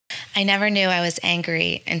I never knew I was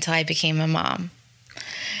angry until I became a mom.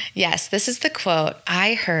 Yes, this is the quote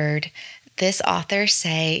I heard this author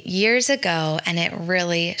say years ago, and it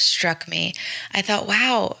really struck me. I thought,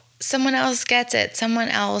 wow, someone else gets it. Someone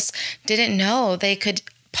else didn't know they could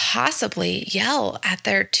possibly yell at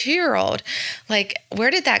their 2-year-old. Like, where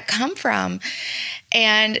did that come from?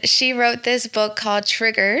 And she wrote this book called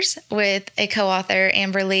Triggers with a co-author,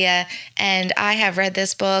 Amber Leah. And I have read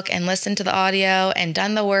this book and listened to the audio and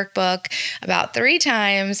done the workbook about 3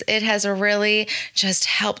 times. It has really just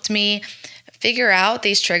helped me figure out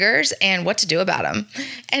these triggers and what to do about them.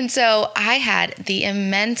 And so I had the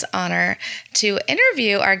immense honor to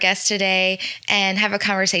interview our guest today and have a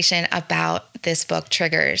conversation about this book,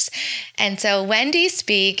 Triggers. And so Wendy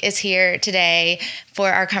Speake is here today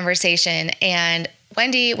for our conversation. And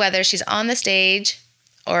Wendy, whether she's on the stage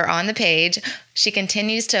or on the page, she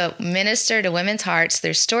continues to minister to women's hearts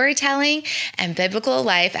through storytelling and biblical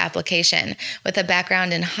life application. With a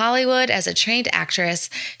background in Hollywood as a trained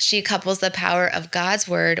actress, she couples the power of God's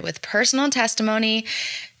word with personal testimony.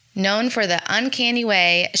 Known for the uncanny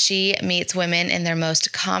way she meets women in their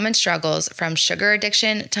most common struggles, from sugar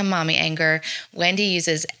addiction to mommy anger, Wendy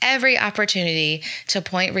uses every opportunity to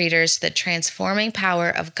point readers to the transforming power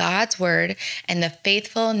of God's word and the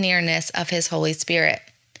faithful nearness of his Holy Spirit.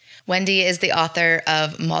 Wendy is the author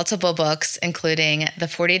of multiple books, including The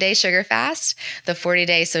 40-Day Sugar Fast, The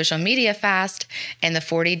 40-Day Social Media Fast, and The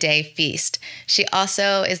 40-Day Feast. She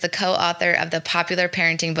also is the co-author of the popular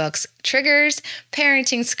parenting books Triggers,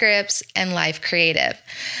 Parenting Scripts, and Life Creative.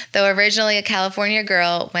 Though originally a California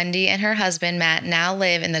girl, Wendy and her husband, Matt, now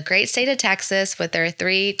live in the great state of Texas with their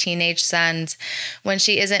 3 teenage sons. When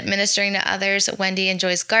she isn't ministering to others, Wendy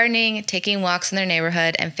enjoys gardening, taking walks in their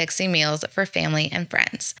neighborhood, and fixing meals for family and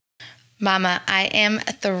friends. Mama, I am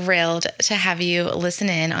thrilled to have you listen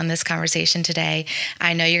in on this conversation today.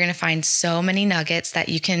 I know you're going to find so many nuggets that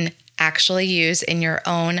you can actually use in your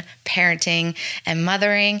own parenting and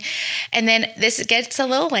mothering. And then this gets a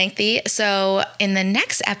little lengthy. So in the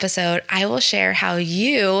next episode, I will share how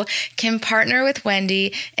you can partner with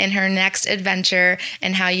Wendy in her next adventure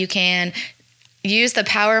and how you can use the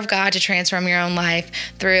power of God to transform your own life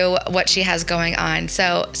through what she has going on.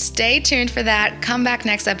 So stay tuned for that. Come back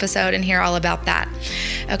next episode and hear all about that.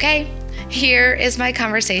 Okay, here is my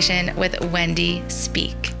conversation with Wendy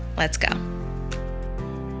Speake. Let's go.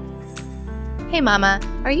 Hey mama,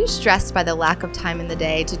 are you stressed by the lack of time in the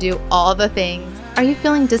day to do all the things? Are you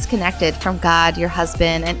feeling disconnected from God, your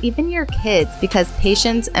husband, and even your kids because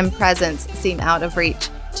patience and presence seem out of reach?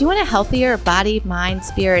 Do you want a healthier body, mind,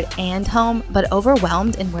 spirit, and home, but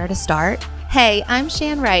overwhelmed in where to start? Hey, I'm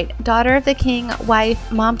Shan Wright, daughter of the king, wife,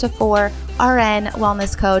 mom to 4, RN,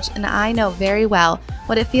 wellness coach, and I know very well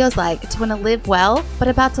what it feels like to want to live well, but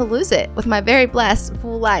about to lose it with my very blessed,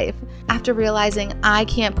 full life. After realizing I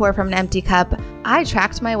can't pour from an empty cup, I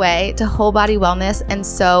tracked my way to whole body wellness and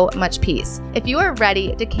so much peace. If you are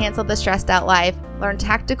ready to cancel the stressed out life, learn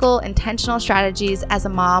tactical, intentional strategies as a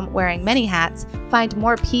mom wearing many hats, find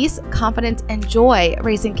more peace, confidence, and joy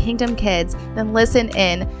raising kingdom kids, then listen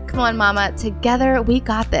in. Come on, mama, together we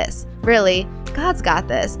got this. Really, God's got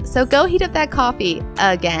this. So go heat up that coffee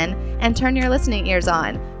again and turn your listening ears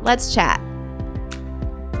on. Let's chat.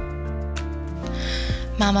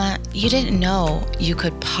 Mama, you didn't know you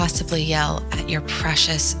could possibly yell at your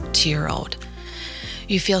precious 2-year-old.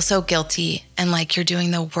 You feel so guilty and like you're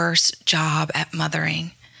doing the worst job at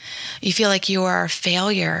mothering. You feel like you are a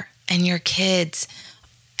failure and your kids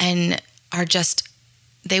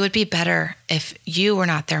they would be better if you were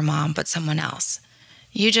not their mom, but someone else.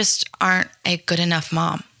 You just aren't a good enough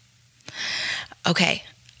mom. Okay,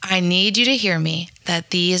 I need you to hear me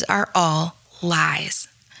that these are all lies.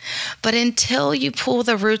 But until you pull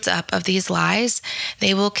the roots up of these lies,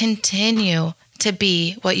 they will continue to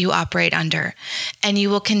be what you operate under, and you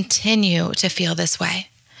will continue to feel this way.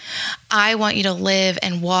 I want you to live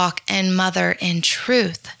and walk and mother in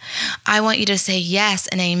truth. I want you to say yes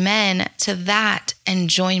and amen to that and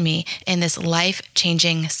join me in this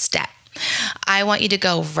life-changing step. I want you to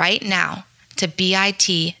go right now to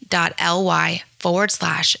bit.ly/Shan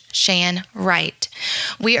Wright.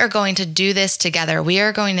 We are going to do this together. We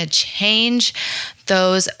are going to change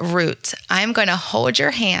those roots. I'm going to hold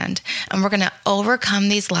your hand and we're going to overcome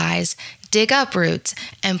these lies, dig up roots,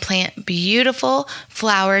 and plant beautiful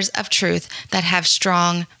flowers of truth that have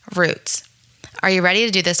strong roots. Are you ready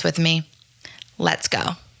to do this with me? Let's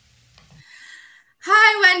go.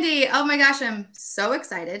 Hi, Wendy. Oh my gosh, I'm so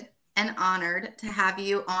excited and honored to have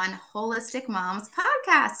you on Holistic Moms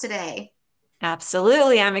podcast today.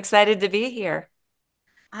 Absolutely. I'm excited to be here.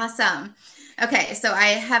 Awesome. Okay, so I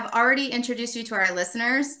have already introduced you to our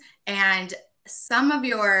listeners, and some of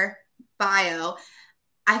your bio,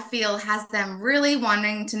 I feel, has them really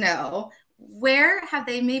wanting to know where have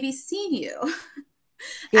they maybe seen you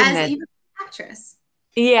as Goodness. even an actress?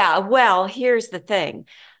 Yeah, well, here's the thing.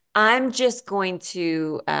 I'm just going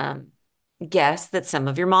to guess that some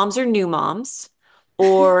of your moms are new moms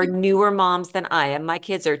or newer moms than I am. My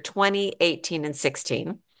kids are 20, 18, and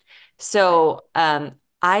 16. Okay. So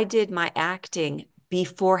I did my acting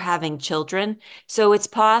before having children. So it's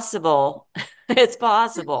possible, it's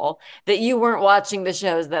possible that you weren't watching the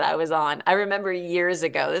shows that I was on. I remember years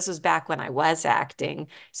ago, this was back when I was acting.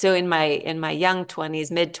 So in my young 20s,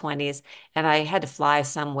 mid 20s, and I had to fly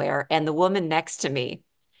somewhere, and the woman next to me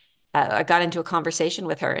I got into a conversation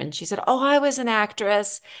with her and she said, "Oh, I was an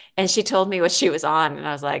actress." And she told me what she was on. And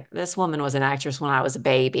I was like, this woman was an actress when I was a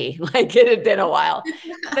baby. Like it had been a while.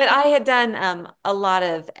 But I had done a lot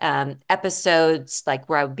of episodes, like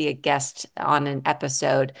where I would be a guest on an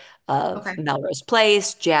episode of Okay. Melrose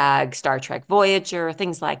Place, Jag, Star Trek Voyager,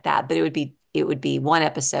 things like that. But it would be one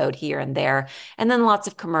episode here and there, and then lots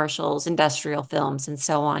of commercials, industrial films, and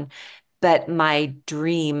so on. But my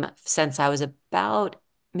dream since I was about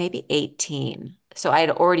maybe 18. So I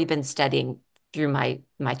had already been studying through my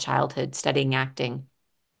childhood, studying acting.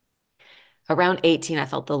 Around 18, I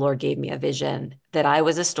felt the Lord gave me a vision that I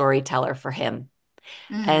was a storyteller for him.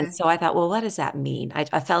 And Hmm. so I thought, well, what does that mean? I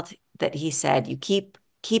felt that he said, you keep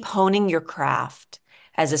honing your craft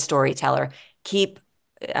as a storyteller, keep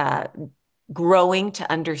uh, growing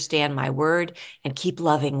to understand my word, and keep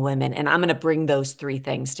loving women. And I'm going to bring those three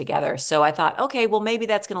things together. So I thought, okay, well, maybe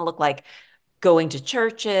that's going to look like going to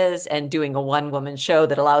churches and doing a one woman show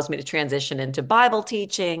that allows me to transition into Bible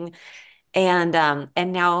teaching. And now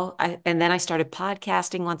and then I started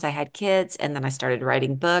podcasting once I had kids, and then I started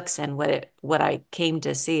writing books. And what I came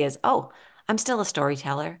to see is, oh, I'm still a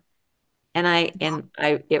storyteller. And I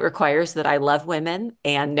it requires that I love women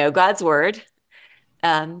and know God's word.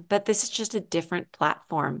 But this is just a different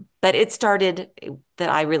platform. But it started that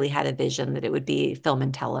I really had a vision that it would be film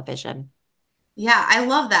and television. Yeah, I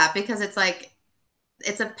love that because it's like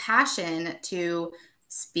it's a passion to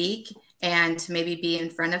speak and to maybe be in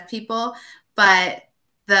front of people, but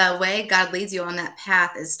the way God leads you on that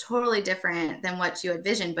path is totally different than what you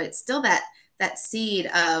envisioned, but it's still that seed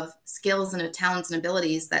of skills and of talents and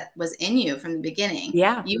abilities that was in you from the beginning.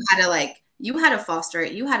 Yeah. You had to foster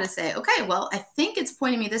it. You had to say, okay, well, I think it's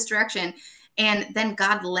pointing me this direction. And then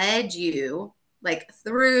God led you like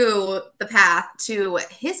through the path to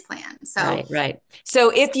his plan. So Right, right.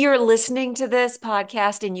 So if you're listening to this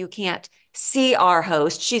podcast and you can't see our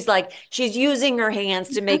host, she's using her hands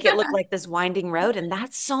to make it look like this winding road. And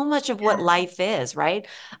that's so much of what yeah, life is, right?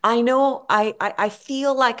 I know I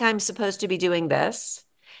feel like I'm supposed to be doing this.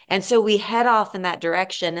 And so we head off in that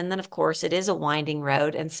direction. And then, of course, it is a winding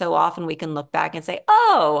road. And so often we can look back and say,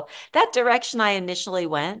 oh, that direction I initially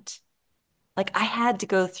went. Like I had to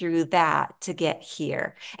go through that to get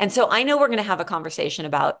here. And so I know we're going to have a conversation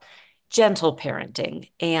about gentle parenting.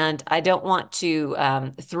 And I don't want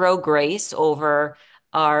to throw grace over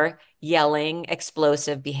our yelling,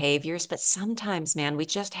 explosive behaviors. But sometimes, man, we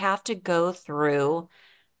just have to go through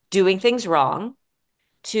doing things wrong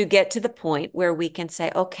to get to the point where we can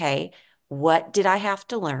say, okay, what did I have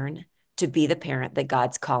to learn to be the parent that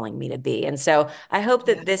God's calling me to be? And so I hope yeah,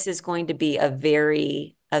 that this is going to be a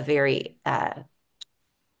very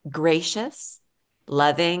gracious,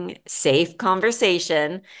 loving, safe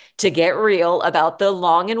conversation to get real about the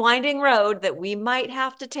long and winding road that we might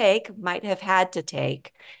have to take, might have had to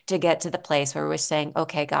take to get to the place where we're saying,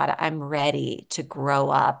 okay, God, I'm ready to grow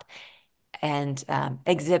up and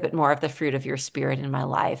exhibit more of the fruit of your spirit in my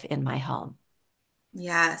life, in my home.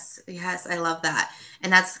 yes, yes, I love that.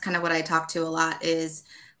 And that's kind of what I talk to a lot is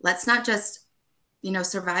let's not just,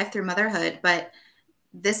 survive through motherhood, but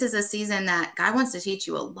this is a season that God wants to teach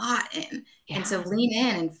you a lot in. And so Yeah. lean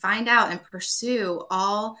in and find out and pursue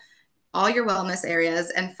all your wellness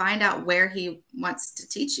areas and find out where he wants to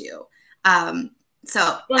teach you. Um,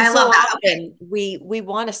 so Well, and I so love that. Okay. often we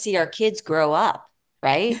want to see our kids grow up,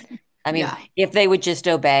 right? I mean, Yeah. if they would just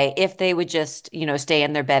obey, if they would just, stay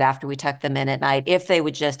in their bed after we tuck them in at night, if they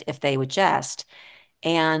would just.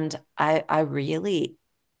 And I really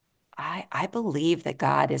I believe that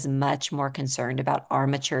God is much more concerned about our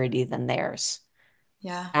maturity than theirs.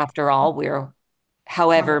 Yeah. After all, we're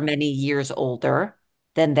Well, however many years older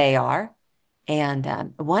than they are.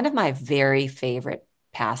 And one of my very favorite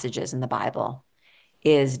passages in the Bible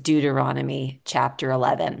is Deuteronomy chapter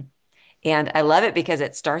 11. And I love it because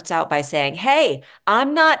it starts out by saying, hey,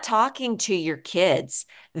 I'm not talking to your kids.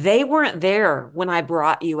 They weren't there when I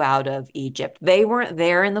brought you out of Egypt. They weren't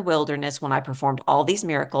there in the wilderness when I performed all these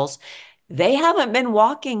miracles. They haven't been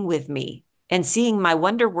walking with me and seeing my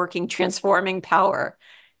wonder working, transforming power.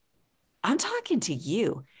 I'm talking to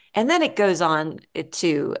you. And then it goes on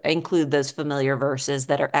to include those familiar verses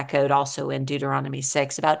that are echoed also in Deuteronomy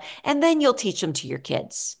 6 about, and then you'll teach them to your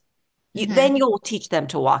kids. Then Hmm. you'll teach them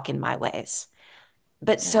to walk in my ways.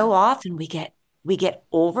 But Yeah. so often we get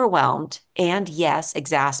overwhelmed and yes,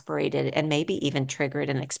 exasperated and maybe even triggered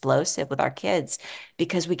and explosive with our kids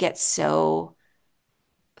because we get so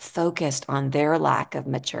focused on their lack of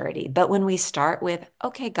maturity. But when we start with,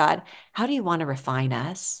 okay, God, how do you want to refine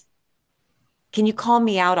us? Can you call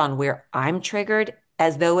me out on where I'm triggered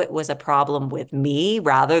as though it was a problem with me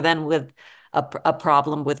rather than with a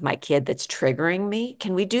problem with my kid that's triggering me?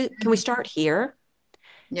 Can we start here?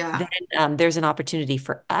 Then Yeah. there's an opportunity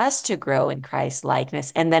for us to grow in Christ's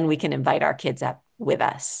likeness, and then we can invite our kids up with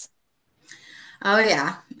us. Oh,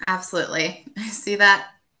 yeah, absolutely. I see that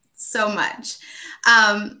so much.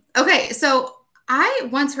 Okay, so I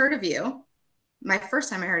once heard of you. My first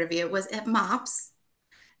time I heard of you was at MOPS,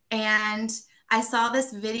 and I saw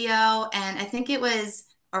this video, and I think it was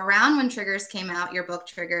around when Triggers came out, your book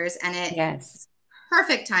Triggers, and it Yes. was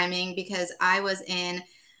perfect timing because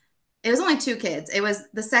it was only two kids. It was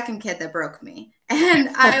the second kid that broke me. And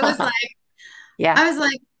Yeah. I was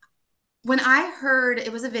like, when I heard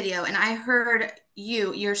it was a video and I heard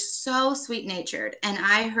you're so sweet natured. And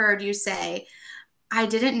I heard you say, I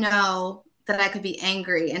didn't know that I could be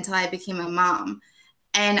angry until I became a mom.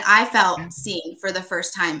 And I felt seen for the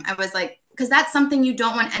first time. I was like, because that's something you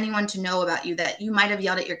don't want anyone to know about you, that you might have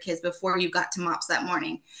yelled at your kids before you got to MOPS that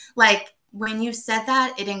morning. Like when you said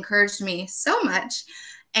that, it encouraged me so much.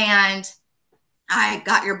 And I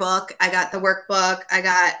got your book, I got the workbook, I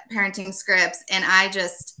got parenting scripts, and I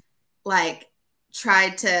just like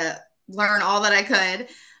tried to learn all that I could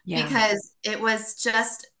Yeah. because it was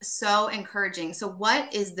just so encouraging. So,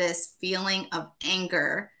 what is this feeling of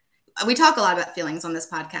anger? We talk a lot about feelings on this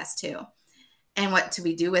podcast too, and what do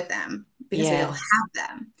we do with them because we all Yes. have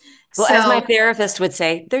them. Well, as my So, therapist would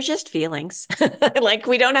say, they're just feelings. Like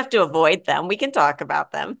we don't have to avoid them. We can talk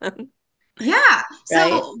about them. yeah.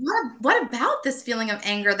 Right? So what about this feeling of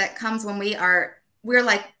anger that comes when we're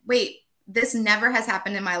like, wait, this never has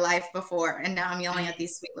happened in my life before, and now I'm yelling at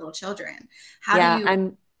these sweet little children. How do Yeah, you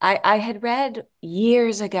I had read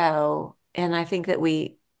years ago, and I think that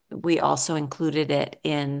we also included it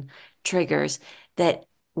in triggers, that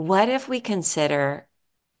what if we consider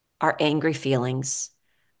our angry feelings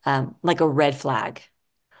like a red flag?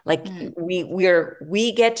 Like mm,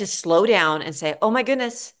 we get to slow down and say, "Oh my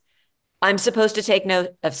goodness, I'm supposed to take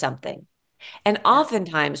note of something." And yeah,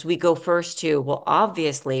 oftentimes we go first to, well,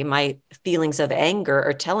 obviously my feelings of anger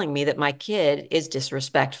are telling me that my kid is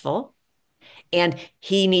disrespectful and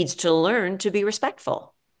he needs to learn to be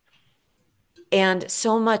respectful. And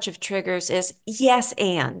so much of triggers is yes,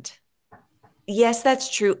 and yes, that's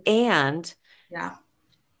true. And yeah,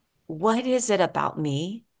 what is it about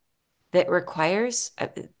me that requires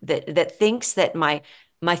that thinks that my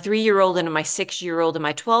 3-year old and my 6-year old and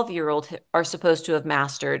my 12-year old are supposed to have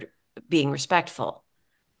mastered being respectful?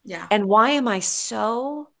 yeah, And why am I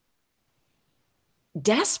so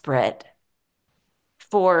desperate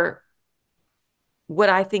for what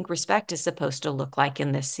I think respect is supposed to look like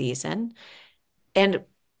in this season? And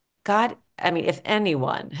God, I mean, if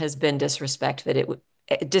anyone has been disrespected,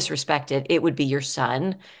 it would be your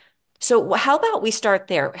son. So how about we start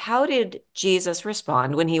there? How did Jesus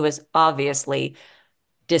respond when he was obviously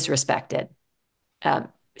disrespected, um,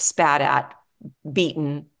 spat at,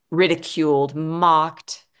 beaten, ridiculed,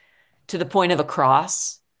 mocked to the point of a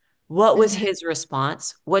cross? What was mhm, his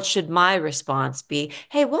response? What should my response be?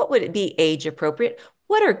 Hey, what would it be age appropriate?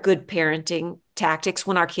 What are good parenting tactics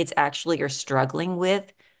when our kids actually are struggling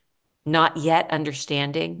with not yet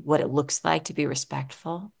understanding what it looks like to be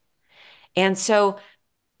respectful? And so,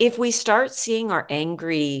 if we start seeing our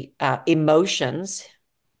angry emotions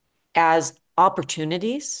as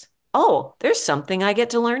opportunities, oh, there's something I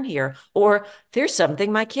get to learn here, or there's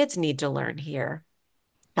something my kids need to learn here.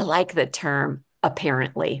 I like the term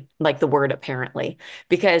apparently, like the word apparently,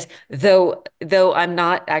 because though I'm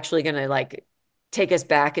not actually going to like take us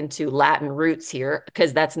back into Latin roots here,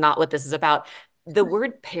 because that's not what this is about. The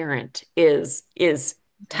word parent is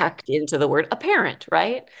okay, tucked into the word apparent,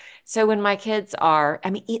 right? So when my kids are, I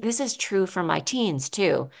mean, this is true for my teens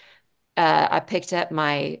too. I picked up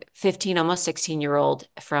my 15, almost 16-year-old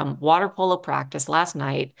from water polo practice last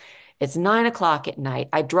night, It's 9 o'clock at night.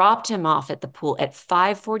 I dropped him off at the pool at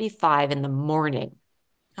 5:45 in the morning.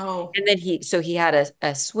 Oh, And then he had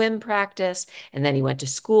a swim practice, and then he went to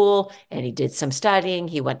school and he did some studying.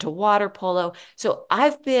 He went to water polo. So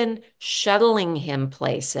I've been shuttling him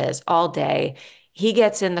places all day. He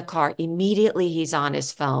gets in the car, immediately he's on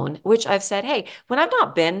his phone, which I've said, hey, when I've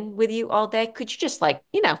not been with you all day, could you just like,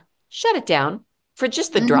 shut it down for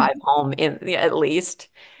just the drive mhm. home at least?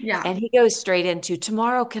 Yeah. And he goes straight into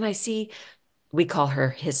tomorrow, can I see we call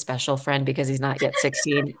her his special friend because he's not yet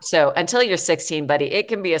 16. So until you're 16, buddy, it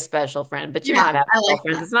can be a special friend, but you're Yeah. not having I like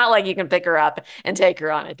girlfriends. that. It's not like you can pick her up and take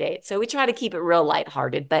her on a date. So we try to keep it real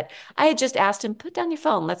lighthearted. But I had just asked him, put down your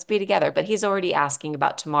phone, let's be together. But he's already asking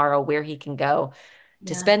about tomorrow, where he can go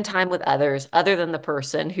to Yeah. spend time with others other than the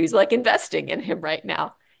person who's like investing in him right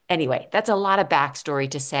now. Anyway, that's a lot of backstory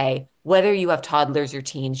to say whether you have toddlers or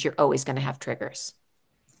teens, you're always going to have triggers.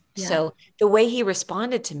 Yeah. So the way he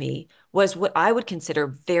responded to me was what I would consider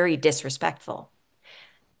very disrespectful.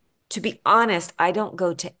 To be honest, I don't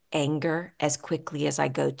go to anger as quickly as I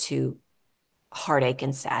go to heartache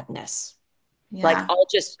and sadness. Like Yeah.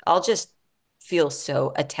 I'll just feel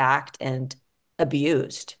so attacked and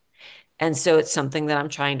abused. And so it's something that I'm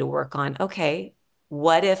trying to work on. Okay,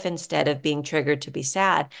 what if instead of being triggered to be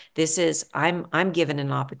sad, this is I'm given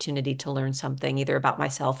an opportunity to learn something either about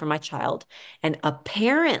myself or my child. And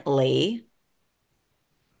apparently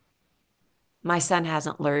my son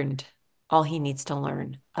hasn't learned all he needs to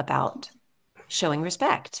learn about showing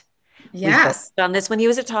respect. We Yes. focused on this when he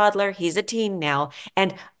was a toddler. He's a teen now.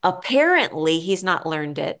 And apparently he's not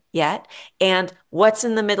learned it yet. And what's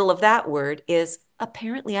in the middle of that word is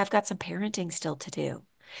apparently I've got some parenting still to do.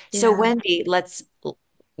 So, Yeah. Wendy,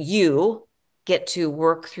 you get to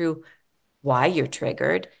work through why you're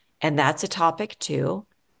triggered. And that's a topic too.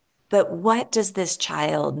 But what does this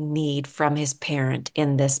child need from his parent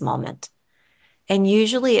in this moment? And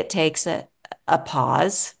usually it takes a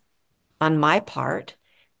pause on my part,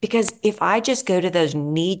 because if I just go to those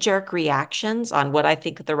knee-jerk reactions on what I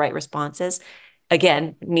think the right response is,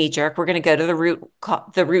 again, knee-jerk, we're going to go to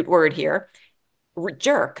the root word here,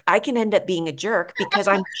 jerk. I can end up being a jerk because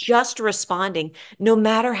I'm just responding, no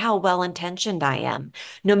matter how well-intentioned I am,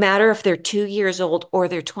 no matter if they're 2 years old or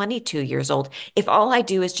they're 22 years old. If all I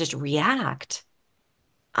do is just react,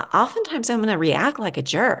 oftentimes I'm going to react like a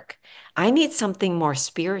jerk. I need something more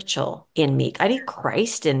spiritual in me. I need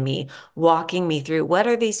Christ in me, walking me through what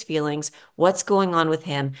are these feelings? What's going on with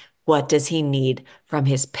him? What does he need from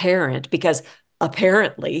his parent? Because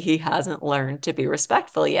apparently he hasn't learned to be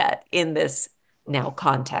respectful yet in this now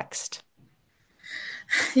context.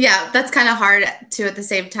 Yeah. That's kind of hard to at the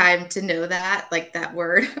same time to know that, like that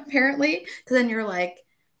word, apparently. Because then you're like,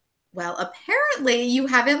 well, apparently you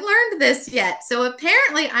haven't learned this yet. So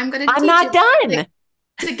apparently I'm going to I'm teach not it like done.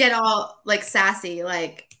 to get all like sassy,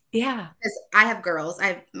 like Yeah. because I have girls. I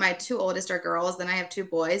have my two oldest are girls, then I have two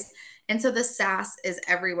boys. And so the sass is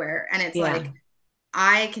everywhere. And it's Yeah. like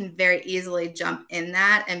I can very easily jump in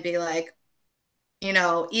that and be like,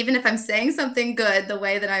 even if I'm saying something good, the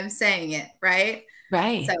way that I'm saying it, right?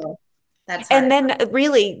 Right. So that's And hard. then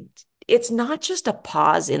really, it's not just a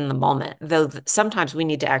pause in the moment, though sometimes we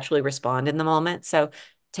need to actually respond in the moment. So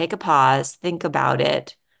take a pause, think about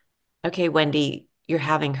it. Okay, Wendy, you're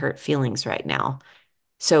having hurt feelings right now.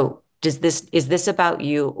 So is this about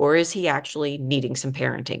you, or is he actually needing some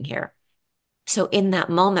parenting here? So in that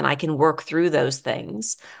moment, I can work through those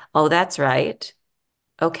things. Oh, that's right.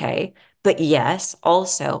 Okay. But yes,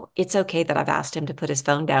 also, it's okay that I've asked him to put his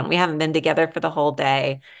phone down. We haven't been together for the whole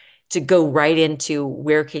day. To go right into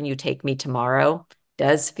where can you take me tomorrow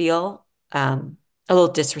does feel a little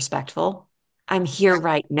disrespectful. I'm here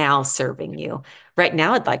right now serving you. Right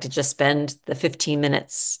now, I'd like to just spend the 15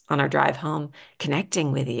 minutes on our drive home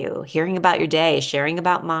connecting with you, hearing about your day, sharing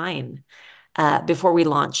about mine, before we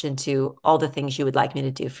launch into all the things you would like me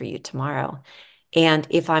to do for you tomorrow. And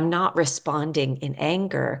if I'm not responding in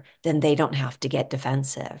anger, then they don't have to get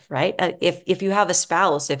defensive, right? If you have a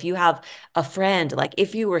spouse, if you have a friend, like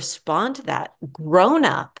if you respond to that grown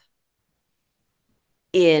up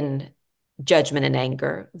in judgment and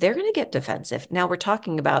anger, they're going to get defensive. Now we're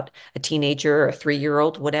talking about a teenager or a 3 year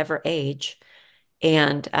old, whatever age.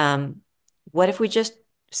 And what if we just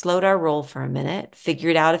slowed our roll for a minute,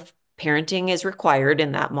 figured out if parenting is required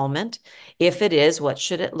in that moment? If it is, what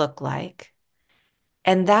should it look like?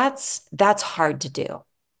 And that's hard to do.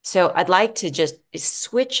 So I'd like to just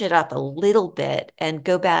switch it up a little bit and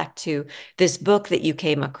go back to this book that you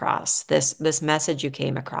came across, this message you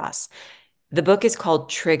came across. The book is called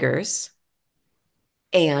Triggers,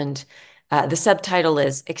 and the subtitle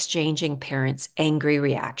is Exchanging Parents' Angry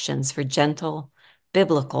Reactions for Gentle,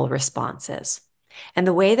 biblical responses. And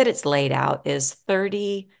the way that it's laid out is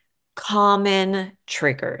 30 common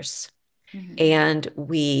triggers. Mhm. And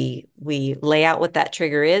we lay out what that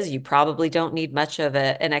trigger is. You probably don't need much of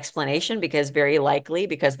an explanation because very likely,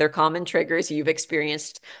 because they're common triggers, you've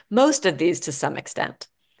experienced most of these to some extent.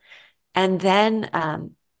 And then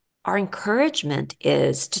our encouragement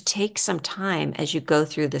is to take some time as you go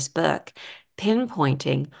through this book,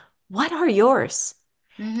 pinpointing what are yours?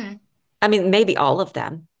 Mhm. I mean, maybe all of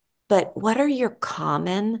them, but what are your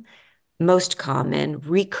most common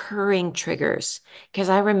recurring triggers? Because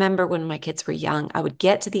I remember when my kids were young, I would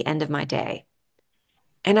get to the end of my day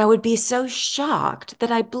and I would be so shocked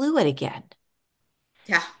that I blew it again,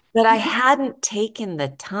 Yeah. that I hadn't taken the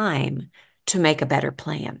time to make a better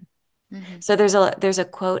plan. Mhm. So there's a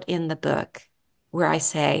quote in the book where I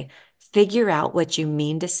say, figure out what you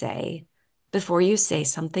mean to say before you say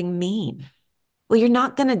something mean. Well, you're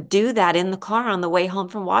not going to do that in the car on the way home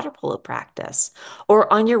from water polo practice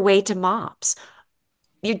or on your way to mops.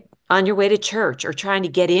 You on your way to church or trying to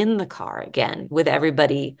get in the car again with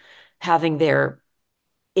everybody having their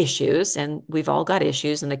issues, and we've all got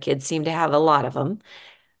issues, and the kids seem to have a lot of them.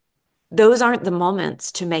 Those aren't the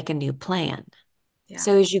moments to make a new plan. Yeah.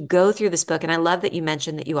 So as you go through this book, and I love that you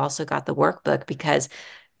mentioned that you also got the workbook because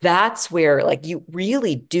that's where like you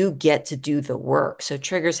really do get to do the work. So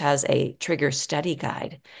Triggers has a trigger study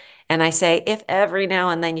guide. And I say, if every now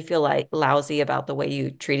and then you feel like lousy about the way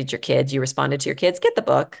you treated your kids, you responded to your kids, get the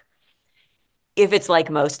book. If it's like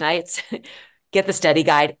most nights, get the study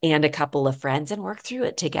guide and a couple of friends and work through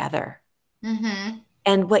it together. Mhm.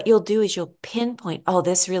 And what you'll do is you'll pinpoint, oh,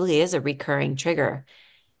 this really is a recurring trigger.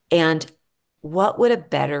 And what would a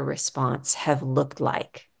better response have looked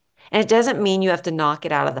like? And it doesn't mean you have to knock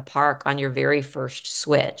it out of the park on your very first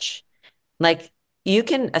switch. Like you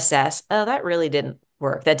can assess, oh, that really didn't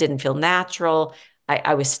work. That didn't feel natural.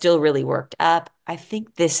 I was still really worked up. I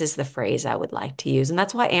think this is the phrase I would like to use. And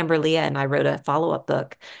that's why Amber Leah and I wrote a follow-up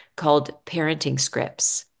book called Parenting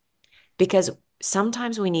Scripts, because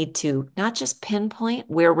sometimes we need to not just pinpoint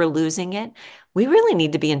where we're losing it, we really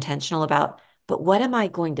need to be intentional about, but what am I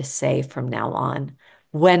going to say from now on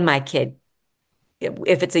when my kid,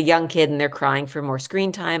 if it's a young kid and they're crying for more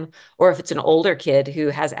screen time, or if it's an older kid who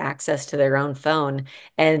has access to their own phone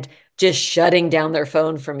and just shutting down their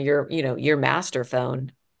phone from your master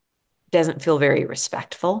phone doesn't feel very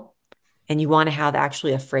respectful. And you want to have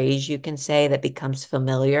actually a phrase you can say that becomes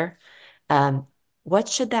familiar. Um, what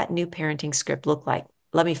should that new parenting script look like?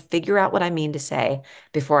 Let me figure out what I mean to say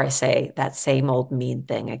before I say that same old mean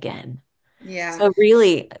thing again. Yeah. So,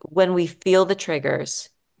 really, when we feel the triggers,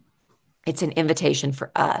 it's an invitation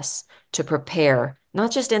for us to prepare,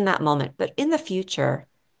 not just in that moment, but in the future.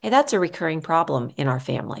 Hey, that's a recurring problem in our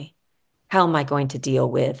family. How am I going to deal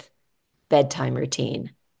with bedtime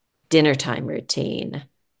routine, dinner time routine,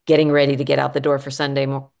 getting ready to get out the door for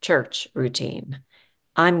church routine?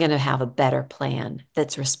 I'm going to have a better plan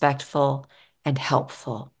that's respectful and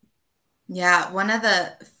helpful. Yeah. One of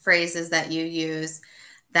the phrases that you use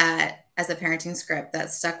that as a parenting script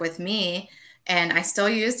that stuck with me and I still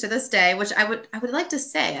use to this day, which I would like to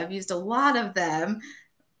say I've used a lot of them,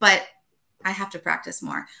 but I have to practice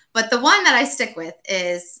more. But the one that I stick with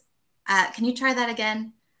is, can you try that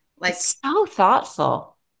again? Like, It's so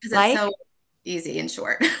thoughtful. because it's so Like, easy and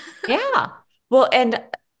short. yeah. Well, and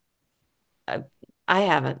uh, I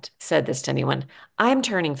haven't said this to anyone. I'm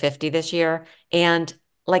turning 50 this year, and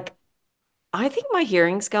like, I think my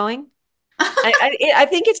hearing's going. I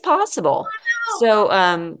think it's possible. So,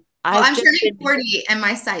 Well, I've I'm just turning been. 40 and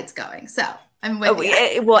my sight's going. So I'm with Oh, you.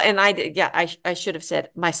 yeah, well, and I did, yeah, I should have said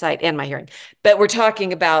my sight and my hearing, but we're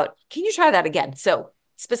talking about, can you try that again? So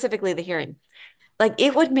specifically the hearing, like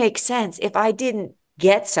it would make sense if I didn't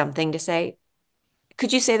get something to say,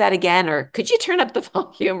 could you say that again? Or could you turn up the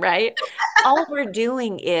volume, right? All we're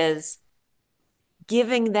doing is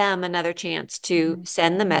giving them another chance to Mhm.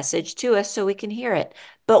 send the message to us so we can hear it.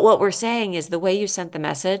 But what we're saying is the way you sent the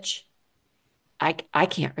message, I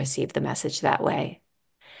can't receive the message that way.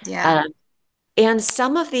 Yeah. Um, And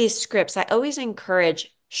some of these scripts, I always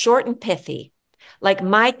encourage short and pithy. Like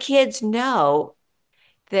my kids know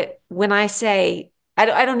that when I say, I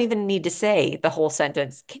don't even need to say the whole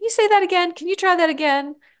sentence. Can you say that again? Can you try that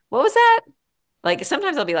again? What was that? Like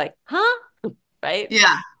sometimes I'll be like, huh? Right?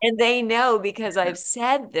 Yeah. And they know because I've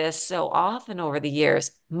said this so often over the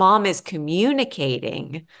years, mom is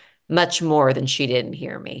communicating much more than she didn't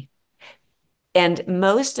hear me. And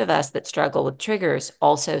most of us that struggle with triggers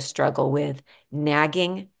also struggle with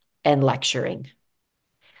nagging and lecturing.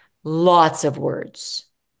 Lots of words,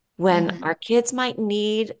 when Hmm. our kids might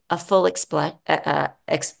need a full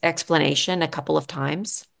explanation a couple of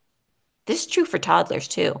times. This is true for toddlers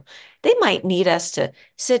too. They might need us to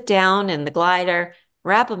sit down in the glider,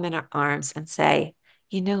 wrap them in our arms, and say,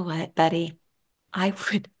 "You know what, buddy? I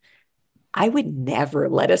would I would never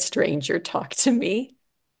let a stranger talk to me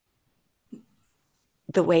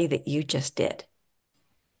the way that you just did."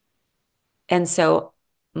 And so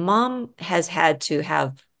mom has had to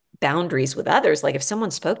have boundaries with others. Like if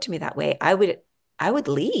someone spoke to me that way, I would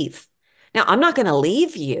leave. Now, I'm not going to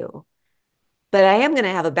leave you, but I am going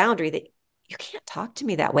to have a boundary that you can't talk to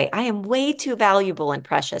me that way. I am way too valuable and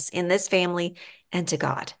precious in this family and to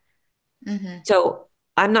God. Hmm. So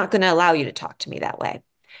I'm not going to allow you to talk to me that way.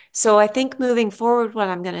 So I think moving forward, what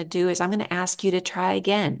I'm going to do is I'm going to ask you to try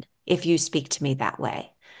again if you speak to me that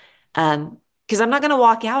way. Because I'm not going to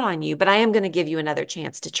walk out on you, but I am going to give you another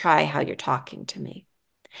chance to try how you're talking to me.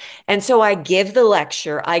 And so I give the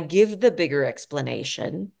lecture, I give the bigger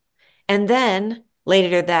explanation. And then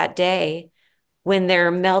later that day, when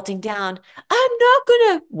they're melting down, I'm not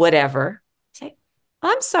gonna, whatever, say,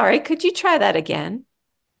 I'm sorry, could you try that again?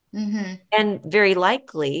 Hmm. And very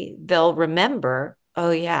likely they'll remember,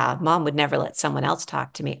 oh, yeah, mom would never let someone else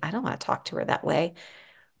talk to me. I don't want to talk to her that way.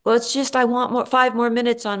 Well, it's just I want 5 more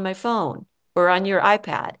minutes on my phone or on your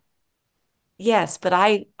iPad. Yes, but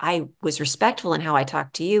I was respectful in how I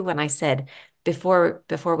talked to you when I said before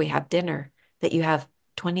we have dinner that you have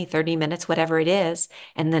 20, 30 minutes, whatever it is,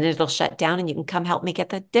 and then it'll shut down and you can come help me get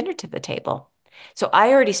the dinner to the table. So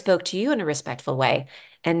I already spoke to you in a respectful way,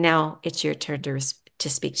 and now it's your turn to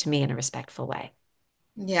speak to me in a respectful way.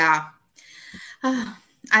 Yeah. Ah,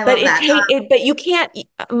 I But love that. but you can't,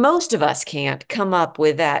 most of us can't come up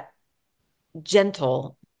with that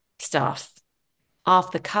gentle stuff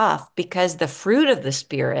off the cuff because the fruit of the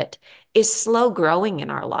Spirit is slow growing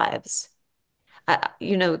in our lives.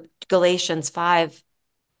 You know, Galatians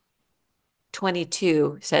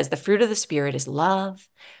 5:22 says the fruit of the Spirit is love,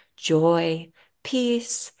 joy,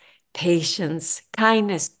 peace, patience,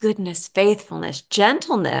 kindness, goodness, faithfulness,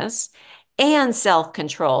 gentleness, and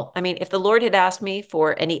self-control. I mean, if the Lord had asked me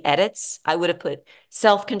for any edits, I would have put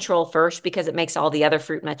self-control first because it makes all the other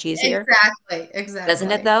fruit much easier. Exactly.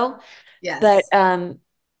 Doesn't it Exactly. though? But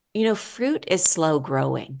Yes. fruit is slow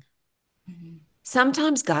growing. Mhm.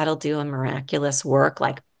 Sometimes God will do a miraculous work,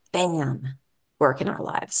 like bam, work in our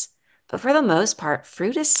lives. But for the most part,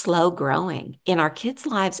 fruit is slow growing in our kids'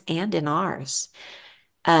 lives and in ours.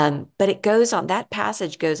 But it goes on, that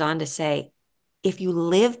passage goes on to say, if you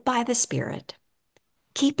live by the Spirit,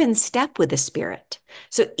 keep in step with the Spirit.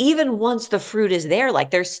 So even once the fruit is there,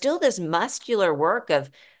 like there's still this muscular work of,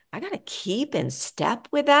 I got to keep in step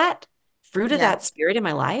with that fruit of Yeah. that Spirit in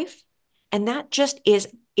my life. And that just is,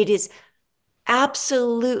 it is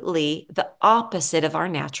absolutely the opposite of our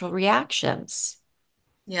natural reactions.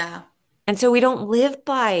 Yeah. And so we don't live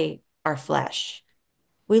by our flesh,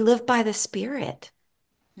 we live by the Spirit.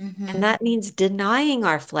 And Hmm. that means denying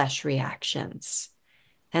our flesh reactions.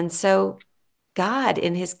 And so God,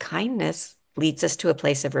 in his kindness, leads us to a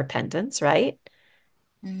place of repentance, right?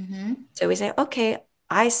 Hmm. So we say, okay,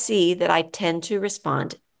 I see that I tend to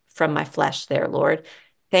respond from my flesh there, Lord.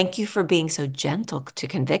 Thank you for being so gentle to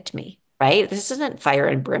convict me, right? This isn't fire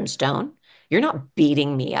and brimstone. You're not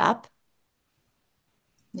beating me up.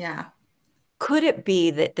 Yeah. Could it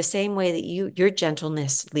be that the same way that your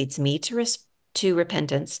gentleness leads me to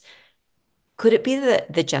repentance, could it be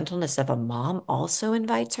that the gentleness of a mom also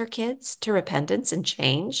invites her kids to repentance and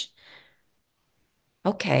change?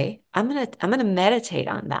 Okay, I'm gonna meditate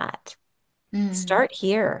on that. Hmm. Start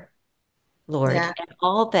here, Lord, Yeah. and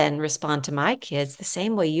I'll then respond to my kids the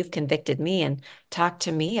same way you've convicted me and talk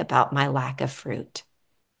to me about my lack of fruit.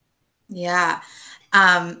 Yeah.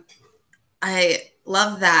 Um, I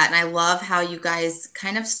love that. And I love how you guys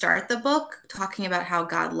kind of start the book talking about how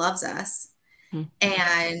God loves us Mhm.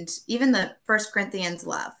 and even the First Corinthians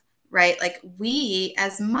love, right? Like we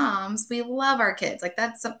as moms, we love our kids. Like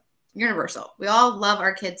that's universal. We all love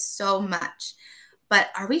our kids so much. But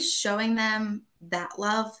are we showing them that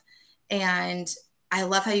love? And I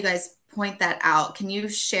love how you guys point that out. Can you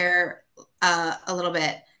share a little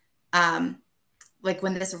bit, um, like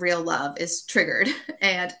when this real love is triggered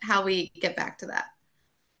and how we get back to that?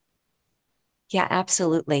 Yeah,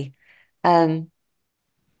 absolutely. Well,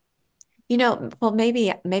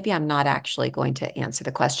 maybe I'm not actually going to answer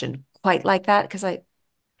the question quite like that because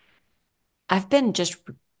I've been just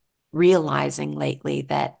realizing lately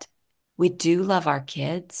that we do love our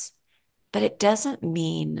kids, but it doesn't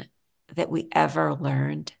mean that we ever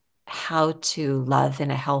learned how to love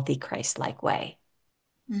in a healthy, Christ-like way.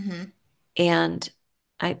 Hmm. And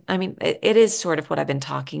I mean, it is sort of what I've been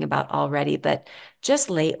talking about already, but just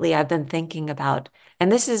lately I've been thinking about,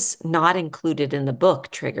 and this is not included in the book,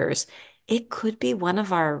 triggers. It could be one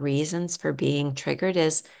of our reasons for being triggered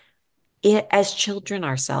is as children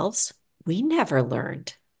ourselves, we never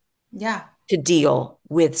learned Yeah. to deal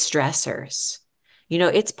with stressors.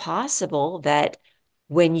 It's possible that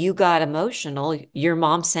when you got emotional, your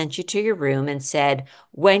mom sent you to your room and said,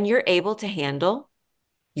 when you're able to handle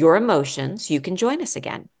your emotions, you can join us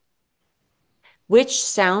again, which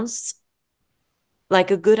sounds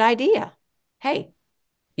like a good idea. Hey,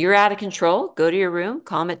 you're out of control. Go to your room,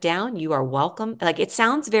 calm it down. You are welcome. Like it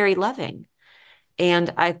sounds very loving.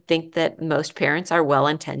 And I think that most parents are well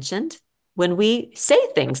intentioned when we say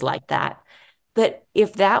things like that. But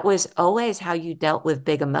if that was always how you dealt with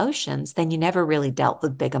big emotions, then you never really dealt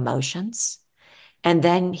with big emotions. And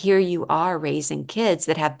then here you are raising kids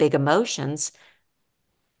that have big emotions.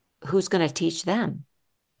 Who's going to teach them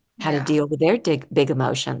how to Yeah. deal with their big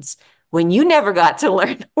emotions when you never got to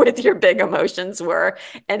learn what your big emotions were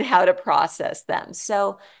and how to process them?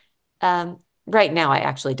 So, right now, I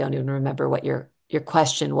actually don't even remember what your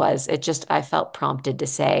question was. It just, I felt prompted to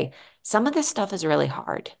say some of this stuff is really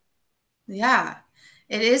hard. Yeah.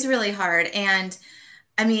 It is really hard. And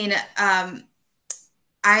I mean,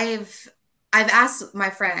 I've I've asked my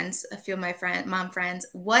friends, a few of my mom friends,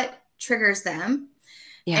 what triggers them.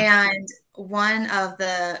 Yeah. And one of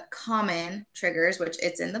the common triggers, which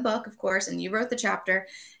it's in the book, of course, and you wrote the chapter,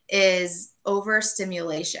 is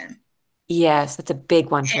overstimulation. Yes, that's a big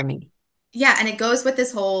one for me. Yeah, and it goes with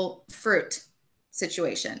this whole fruit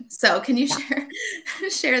situation. So can you Yeah.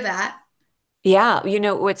 share that? Yeah.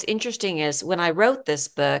 What's interesting is when I wrote this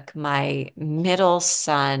book, my middle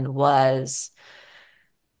son was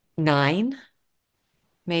 9,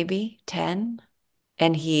 maybe 10,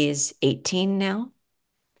 and he's 18 now.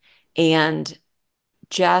 And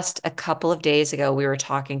just a couple of days ago, we were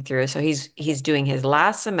talking through. So he's doing his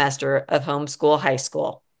last semester of homeschool high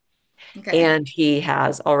school. Okay. And he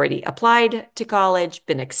has already applied to college,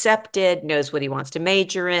 been accepted, knows what he wants to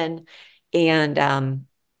major in. And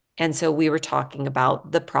and so we were talking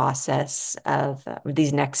about the process of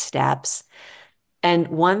these next steps. And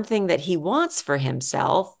one thing that he wants for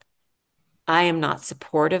himself, I am not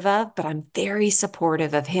supportive of, but I'm very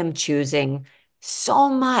supportive of him choosing so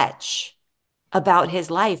much about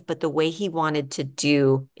his life, but the way he wanted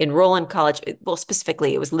to enroll in college, well,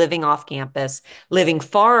 specifically, it was living off campus, living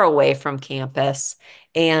far away from campus.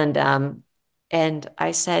 And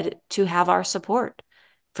I said, to have our support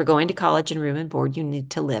for going to college and room and board, you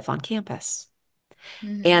need to live on campus.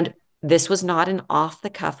 Hmm. And this was not an off the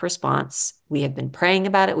cuff response. We have been praying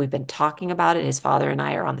about it. We've been talking about it. His father and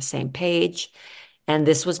I are on the same page. And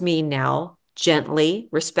this was me now gently,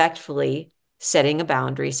 respectfully setting a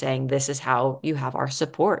boundary saying, this is how you have our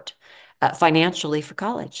support financially for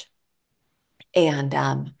college.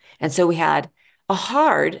 And so we had a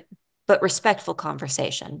hard but respectful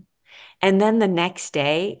conversation. And then the next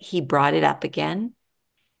day, he brought it up again.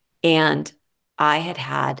 And I had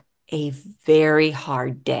had a very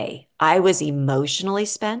hard day. I was emotionally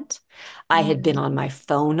spent. I had been Hmm. on my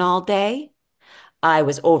phone all day. I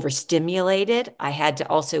was overstimulated. I had to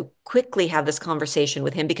also quickly have this conversation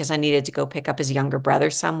with him because I needed to go pick up his younger brother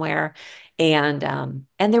somewhere. And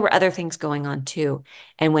there were other things going on too.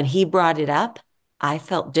 And when he brought it up, I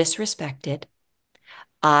felt disrespected.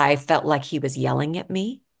 I felt like he was yelling at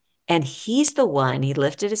me. And he's the one, he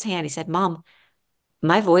lifted his hand. He said, Mom,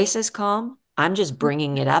 my voice is calm. I'm just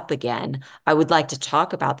bringing it up again. I would like to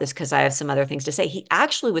talk about this because I have some other things to say. He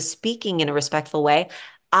actually was speaking in a respectful way.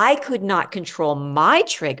 I could not control my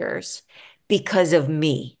triggers because of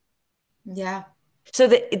me. Yeah. So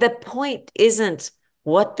the point isn't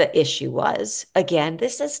what the issue was. Again,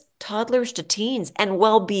 this is toddlers to teens and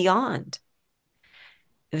well beyond.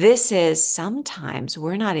 This is sometimes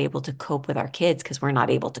we're not able to cope with our kids because we're not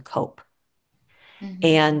able to cope. Hmm.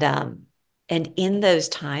 And in those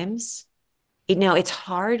times, it's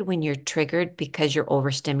hard when you're triggered because you're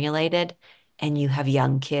overstimulated and you have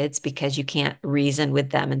young kids because you can't reason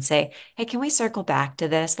with them and say, hey, can we circle back to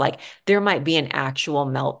this? Like there might be an actual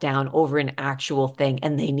meltdown over an actual thing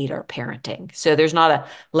and they need our parenting. So there's not a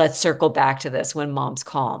let's circle back to this when mom's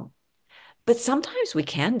calm. But sometimes we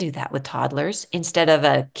can do that with toddlers. Instead of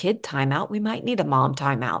a kid timeout, we might need a mom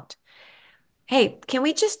timeout. Hey, can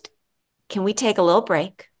we take a little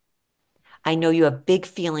break? I know you have big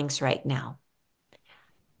feelings right now.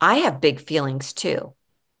 I have big feelings too.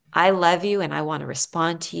 I love you and I want to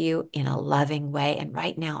respond to you in a loving way. And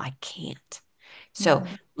right now I can't. So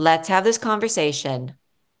Hmm. let's have this conversation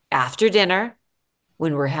after dinner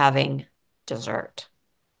when we're having dessert.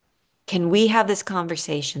 Can we have this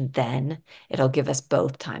conversation then? It'll give us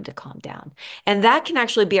both time to calm down. And that can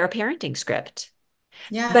actually be our parenting script.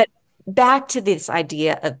 Yeah. But back to this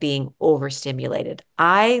idea of being overstimulated,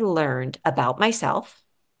 I learned about myself.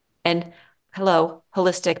 And hello,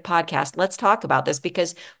 holistic podcast. Let's talk about this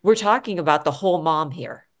because we're talking about the whole mom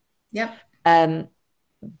here. Yep. Um,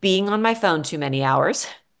 Being on my phone too many hours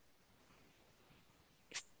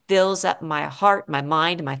fills up my heart, my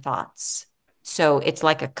mind, my thoughts. So it's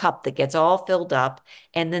like a cup that gets all filled up,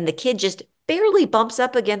 and then the kid just barely bumps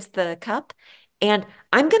up against the cup, and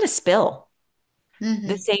I'm going to spill. The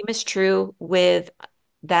Hmm. same is true with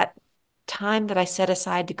that time that I set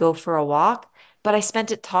aside to go for a walk, but I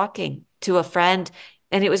spent it talking to a friend,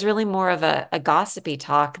 and it was really more of a gossipy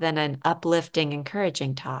talk than an uplifting,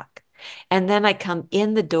 encouraging talk. And then I come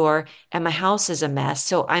in the door and my house is a mess.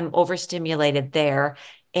 So I'm overstimulated there.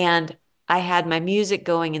 And I had my music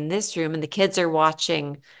going in this room, and the kids are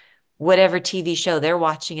watching whatever TV show they're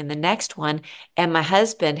watching in the next one. And my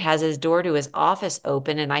husband has his door to his office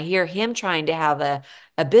open, and I hear him trying to have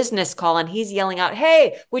a business call, and he's yelling out,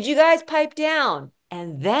 "Hey, would you guys pipe down?"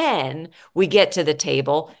 And then we get to the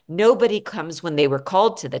table. Nobody comes when they were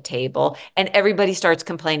called to the table, and everybody starts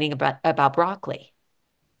complaining about broccoli.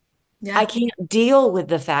 I Yeah. can't deal with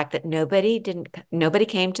the fact that nobody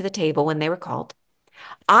came to the table when they were called.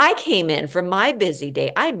 I came in from my busy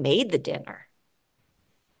day. I made the dinner.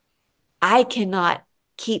 I cannot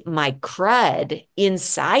keep my crud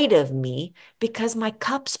inside of me because my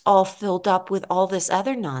cup's all filled up with all this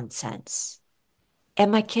other nonsense.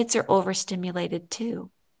 And my kids are overstimulated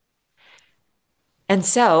too. And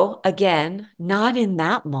so, again, not in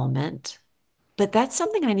that moment, but that's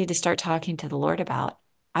something I need to start talking to the Lord about.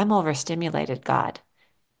 I'm overstimulated, God.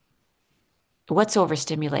 What's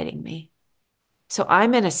overstimulating me? So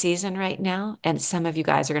I'm in a season right now, and some of you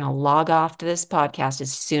guys are going to log off to this podcast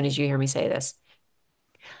as soon as you hear me say this.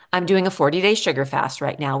 I'm doing a 40-day sugar fast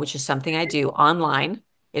right now, which is something I do online.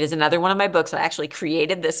 It is another one of my books. I actually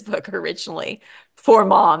created this book originally for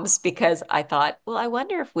moms because I thought, well, I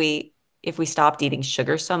wonder if we stopped eating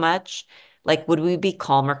sugar so much, like would we be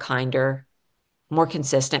calmer, kinder, more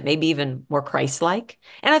consistent, maybe even more Christ-like?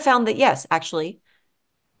 And I found that yes, actually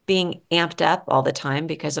being amped up all the time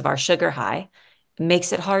because of our sugar high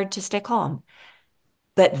makes it hard to stay calm.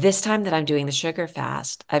 But this time that I'm doing the sugar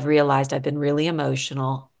fast, I've realized I've been really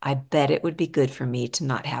emotional. I bet it would be good for me to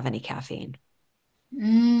not have any caffeine.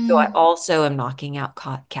 So I Mm. also am knocking out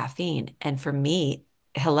caffeine. And for me,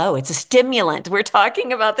 hello, it's a stimulant. We're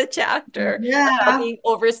talking about the chapter about Yeah. being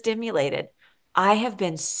overstimulated. I have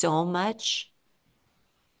been so much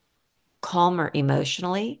calmer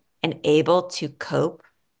emotionally and able to cope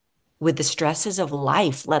with the stresses of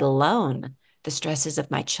life, let alone the stresses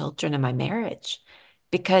of my children and my marriage,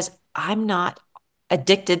 because I'm not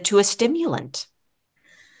addicted to a stimulant.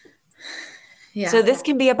 So Yeah. this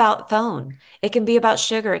can be about phone. It can be about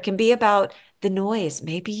sugar. It can be about the noise.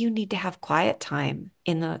 Maybe you need to have quiet time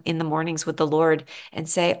in the mornings with the Lord and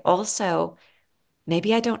say, also,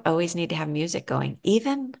 maybe I don't always need to have music going.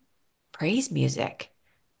 Even praise music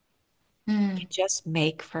can Mm. just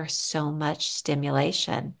make for so much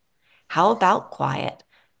stimulation. How about quiet?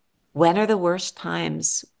 When are the worst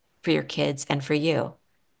times for your kids and for you?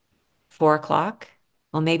 4 o'clock?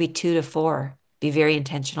 Well, maybe 2 to 4. Be very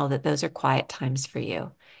intentional that those are quiet times for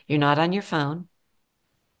you. You're not on your phone.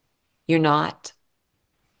 You're not,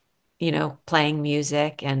 playing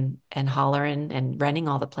music and hollering and running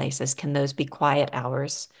all the places. Can those be quiet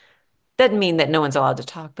hours? Doesn't mean that no one's allowed to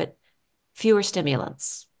talk, but fewer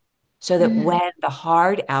stimulants. So that Hmm. when the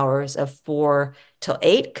hard hours of 4 till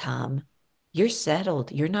 8 come, you're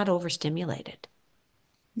settled. You're not overstimulated.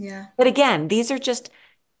 Yeah. But again, these are just,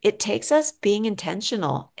 it takes us being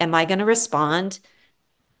intentional. Am I going to respond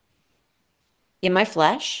in my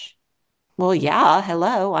flesh? Well, yeah,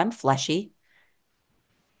 hello, I'm fleshy.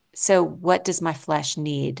 So, what does my flesh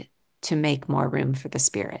need to make more room for the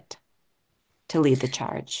spirit to lead the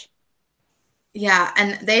charge? Yeah.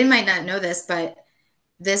 And they might not know this, but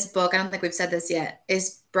this book, I don't think we've said this yet,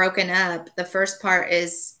 is broken up. The first part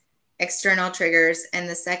is external triggers, and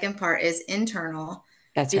the second part is internal,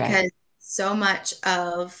 That's right. because so much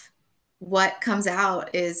of what comes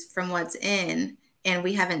out is from what's in, and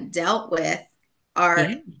we haven't dealt with our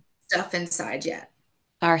Yeah. stuff inside yet.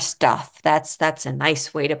 Our stuff. That's a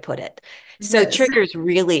nice way to put it. So, Yes. triggers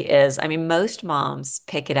really is, I mean, most moms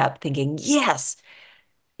pick it up thinking, yes,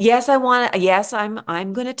 yes, I want to, yes, I'm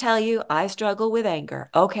going to tell you I struggle with anger.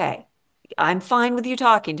 Okay. I'm fine with you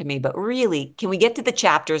talking to me, but really, can we get to the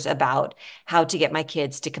chapters about how to get my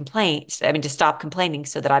kids to complain? I mean, to stop complaining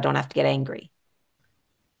so that I don't have to get angry?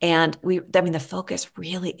 And I mean, the focus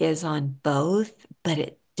really is on both, but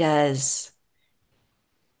it does,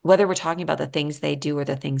 whether we're talking about the things they do or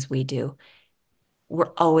the things we do,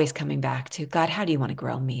 we're always coming back to God, how do you want to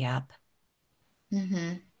grow me up?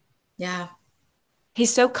 Mm-hmm. Yeah.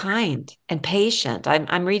 He's so kind and patient.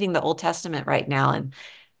 I'm reading the Old Testament right now, and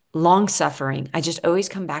long suffering. I just always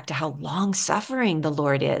come back to how long suffering the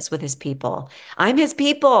Lord is with his people. I'm his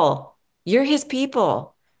people. You're his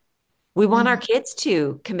people. We want our Mhm. kids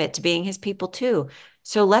to commit to being his people too.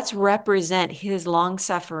 So let's represent his long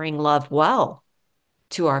suffering love well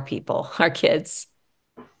to our people, our kids.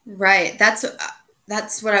 Right.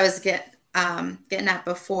 That's what I was getting at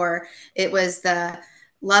before. It was the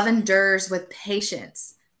love endures with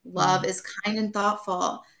patience. Love Mm. is kind and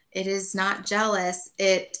thoughtful. It is not jealous.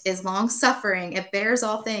 It is long suffering. It bears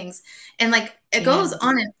all things. And like it goes Yes.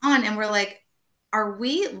 on and we're like, are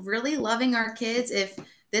we really loving our kids? If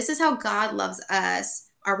this is how God loves us,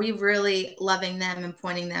 are we really loving them and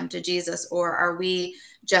pointing them to Jesus, or are we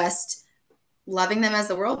just loving them as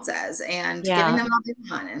the world says and giving Yeah. them all they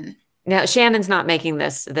want? And Now, Shannon's not making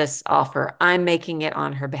this offer. I'm making it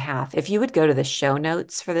on her behalf. If you would go to the show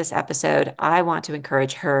notes for this episode, I want to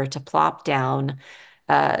encourage her to plop down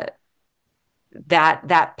uh,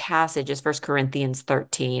 that passage is First Corinthians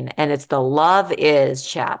 13, and it's the love is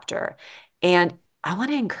chapter. And I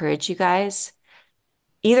want to encourage you guys,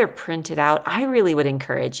 either print it out. I really would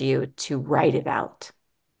encourage you to write it out.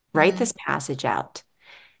 Write mm, this passage out.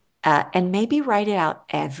 And maybe write it out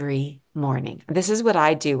every morning. This is what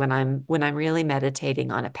I do when I'm really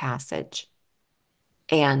meditating on a passage.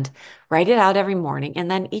 And write it out every morning.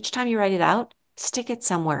 And then each time you write it out, stick it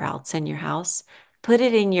somewhere else in your house. Put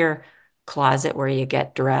it in your closet where you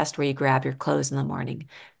get dressed, where you grab your clothes in the morning.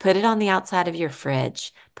 Put it on the outside of your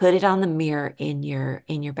fridge. Put it on the mirror in your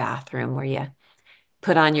bathroom where you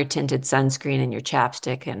put on your tinted sunscreen and your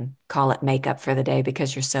chapstick and call it makeup for the day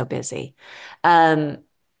because you're so busy. Um,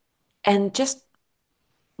 and just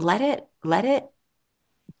let it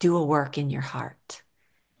do a work in your heart.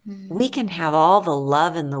 We mm, can have all the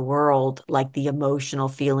love in the world, like the emotional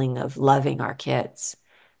feeling of loving our kids.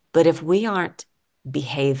 But if we aren't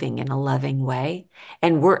behaving in a loving way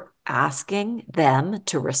and we're asking them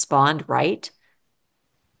to respond right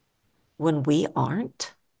when we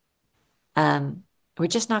aren't, we're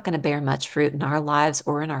just not going to bear much fruit in our lives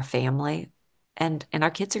or in our family. And our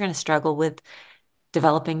kids are going to struggle with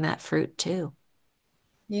developing that fruit too.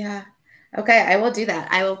 yeah. Okay, I will do that.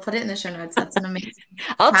 I will put it in the show notes. That's an amazing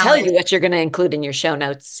I'll tell challenge. you what you're going to include in your show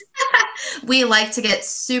notes. We like to get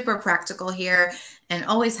super practical here and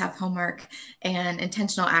always have homework and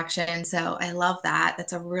intentional action. So I love that.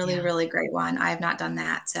 That's a really, Yeah. really great one. I have not done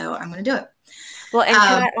that. So I'm going to do it. Well, and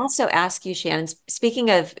could Um, I also ask you, Shannon, speaking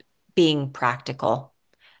of being practical,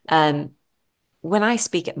 um, when I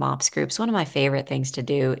speak at MOPS groups, one of my favorite things to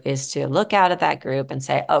do is to look out at that group and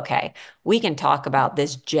say, okay, we can talk about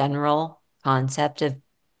this general concept of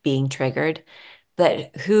being triggered,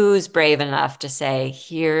 but who's brave enough to say,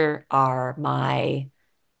 here are my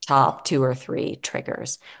top two or three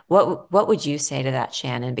triggers? What would you say to that,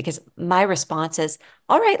 Shannon? Because my response is,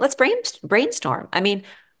 all right, let's brainstorm. I mean,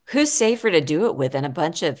 who's safer to do it with than a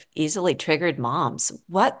bunch of easily triggered moms?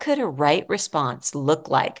 What could a right response look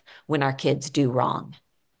like when our kids do wrong?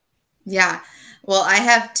 yeah. Well, I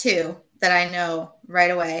have two that I know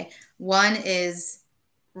right away. One is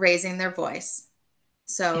raising their voice.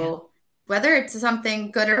 Yeah. So whether it's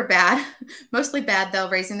something good or bad, mostly bad though,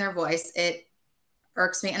 raising their voice, it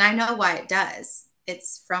irks me. And I know why it does.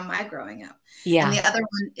 It's from my growing up. And the Yeah, other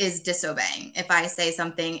one is disobeying. If I say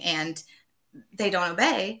something and they don't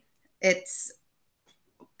obey, it's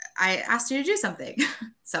I asked you to do something.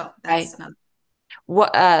 So right. that's another.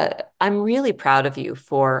 What I'm really proud of you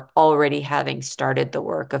for already having started the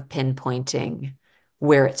work of pinpointing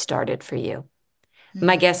where it started for you.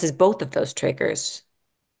 My Mm, guess is both of those triggers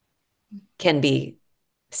can be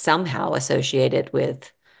somehow associated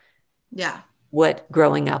with yeah. what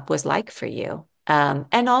growing up was like for you.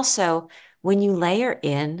 And also, when you layer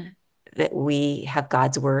in that we have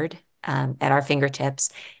God's word at our fingertips,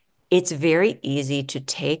 it's very easy to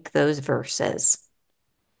take those verses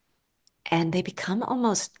and they become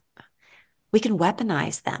almost, we can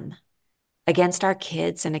weaponize them against our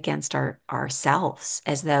kids and against ourselves,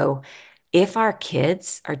 as though if our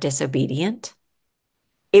kids are disobedient,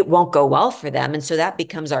 it won't go well for them. And so that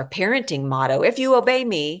becomes our parenting motto. If you obey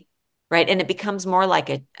me, right? And it becomes more like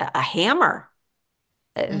a hammer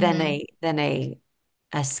than Hmm.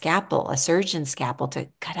 a scalpel, a surgeon's scalpel to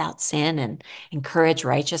cut out sin and encourage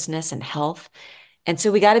righteousness and health. And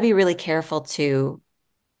so we got to be really careful to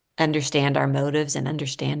understand our motives and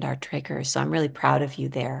understand our triggers. So I'm really proud of you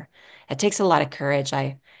there. It takes a lot of courage.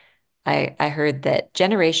 I heard that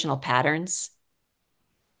generational patterns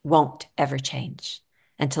won't ever change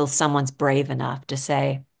until someone's brave enough to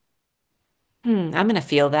say, I'm going to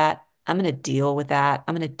feel that. I'm going to deal with that.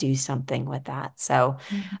 I'm going to do something with that. So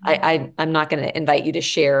Mhm. I'm not going to invite you to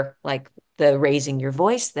share like the raising your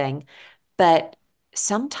voice thing, but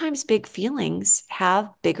sometimes big feelings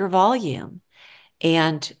have bigger volume.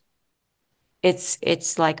 And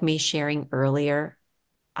it's like me sharing earlier.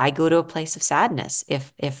 I go to a place of sadness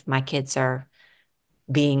if my kids are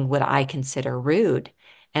being what I consider rude.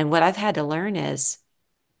 And what I've had to learn is,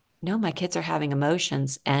 no, my kids are having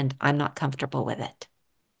emotions and I'm not comfortable with it.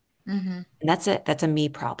 Mhm. And that's a me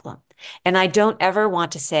problem. And I don't ever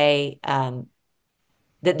want to say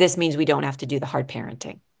that this means we don't have to do the hard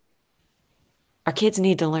parenting. Our kids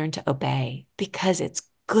need to learn to obey because it's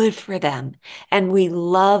good for them and we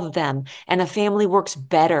love them and a family works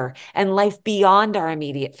better and life beyond our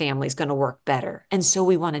immediate family is going to work better. And so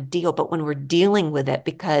we want to deal. But when we're dealing with it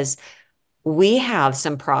because we have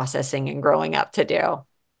some processing and growing up to do,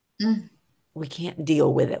 Mm. we can't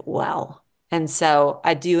deal with it well. And so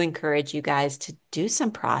I do encourage you guys to do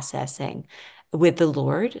some processing with the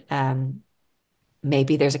Lord.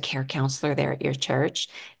 Maybe there's a care counselor there at your church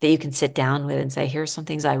that you can sit down with and say, here's some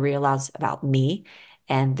things I realize about me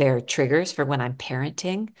and their triggers for when I'm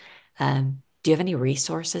parenting. Do you have any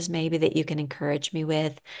resources maybe that you can encourage me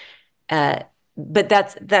with? Uh, but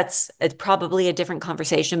that's it's probably a different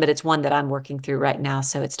conversation, but it's one that I'm working through right now,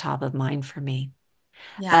 so it's top of mind for me.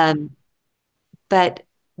 Yeah. Um, but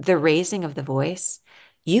the raising of the voice,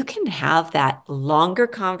 you can have that longer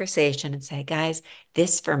conversation and say, guys,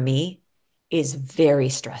 this for me is very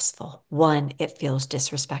stressful. One, it feels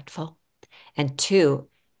disrespectful. And two,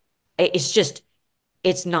 it's just,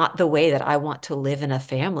 it's not the way that I want to live in a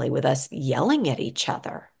family with us yelling at each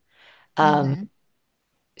other. Um, Mhm.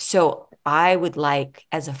 so I would like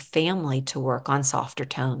as a family to work on softer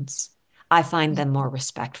tones. I find them more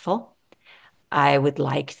respectful. I would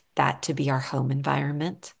like that to be our home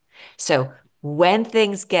environment. So when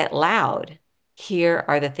things get loud, here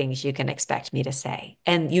are the things you can expect me to say.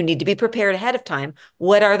 And you need to be prepared ahead of time.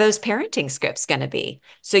 What are those parenting scripts going to be?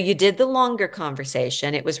 So you did the longer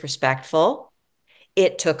conversation. It was respectful.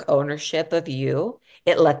 It took ownership of you.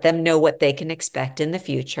 It let them know what they can expect in the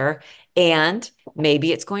future. And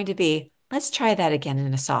maybe it's going to be, let's try that again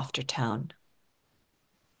in a softer tone.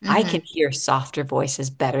 I can Mhm. hear softer voices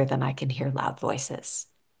better than I can hear loud voices.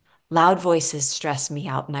 Loud voices stress me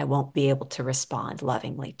out and I won't be able to respond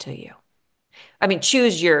lovingly to you. I mean,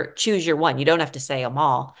 choose your one. You don't have to say them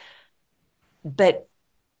all, but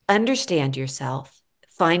understand yourself,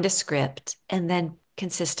 find a script, and then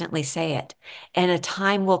consistently say it. And a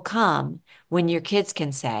time will come when your kids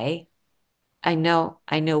can say, I know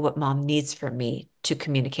what mom needs from me to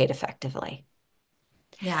communicate effectively.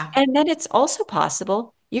 Yeah. And then it's also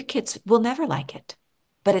possible your kids will never like it,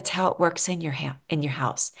 but it's how it works in in your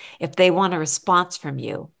house. If they want a response from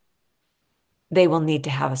you, they will need to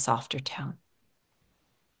have a softer tone.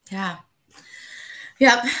 Yeah.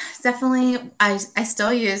 Yep. Definitely. I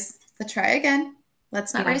still use the try again.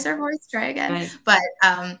 Let's not Yeah, raise our voice. Try again. right. But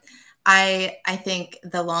I think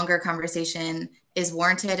the longer conversation is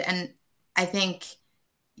warranted, and I think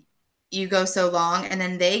you go so long, and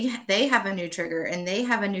then they have a new trigger, and they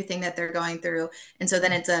have a new thing that they're going through, and so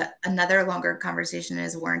then it's a another longer conversation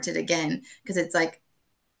is warranted again because it's like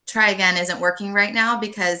try again isn't working right now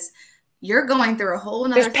because you're going through a whole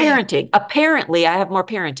There's another thing. parenting. Apparently, I have more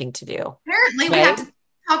parenting to do, Apparently, we have right? to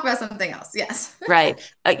talk about something else. Yes. Right.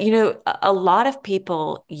 A lot of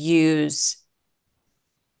people use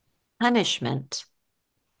punishment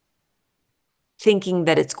thinking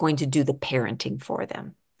that it's going to do the parenting for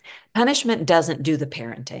them. Punishment doesn't do the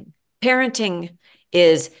parenting. Parenting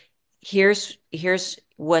is here's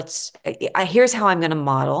how I'm going to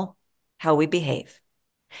model how we behave.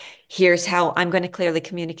 Here's how I'm going to clearly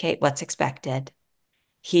communicate what's expected.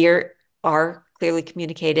 Here are clearly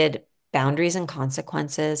communicated boundaries and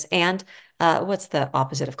consequences. And what's the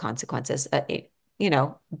opposite of consequences?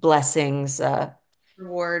 Blessings,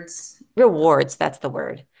 Rewards. rewards. That's the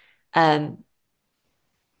word. Um,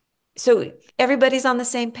 so everybody's on the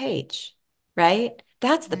same page, right?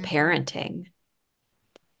 That's the Mhm. parenting.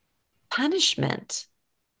 Punishment.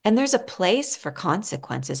 And there's a place for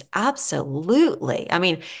consequences. Absolutely. I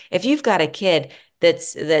mean, if you've got a kid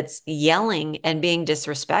that's yelling and being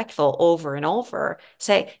disrespectful over and over,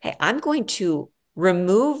 say, "Hey, I'm going to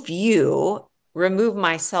remove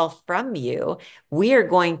myself from you. We are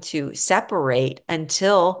going to separate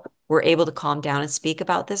until we're able to calm down and speak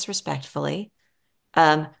about this respectfully."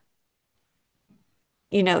 Um,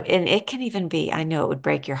 And it can even be, I know it would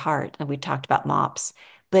break your heart, and we talked about mops,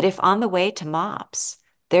 but if on the way to mops,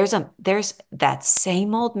 there's that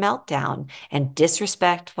same old meltdown and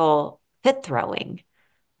disrespectful fit throwing,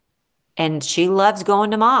 and she loves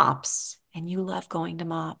going to mops, and you love going to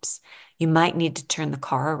mops, you might need to turn the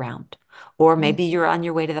car around. Or maybe Mhm. you're on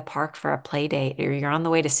your way to the park for a play date, or you're on the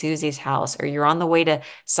way to Susie's house, or you're on the way to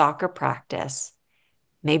soccer practice.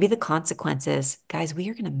 Maybe the consequences, guys, we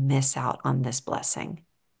are going to miss out on this blessing.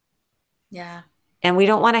 Yeah. And we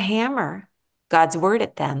don't want to hammer God's word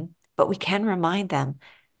at them, but we can remind them.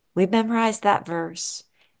 We've memorized that verse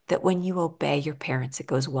that when you obey your parents, it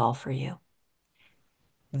goes well for you.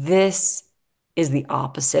 This is the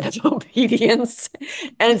opposite of obedience.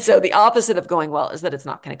 And so the opposite of going well is that it's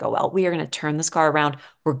not going to go well. We are going to turn this car around.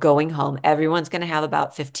 We're going home. Everyone's going to have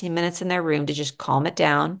about 15 minutes in their room to just calm it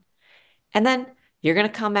down. And then you're going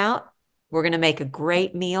to come out. We're going to make a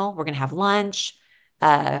great meal. We're going to have lunch.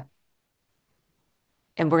 Uh,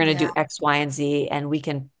 and we're going to Yeah. do X, Y, and Z, and we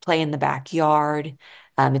can play in the backyard.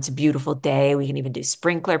 It's a beautiful day. We can even do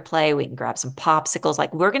sprinkler play. We can grab some popsicles.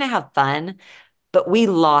 Like we're going to have fun, but we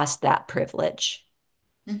lost that privilege.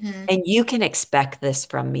 Hmm. And you can expect this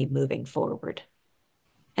from me moving forward.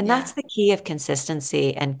 And Yeah. that's the key of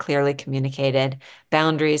consistency and clearly communicated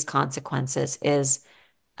boundaries, consequences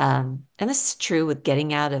and this is true with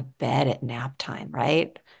getting out of bed at nap time,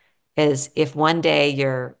 right? Is if one day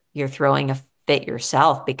you're throwing a fit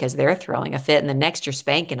yourself because they're throwing a fit, and the next you're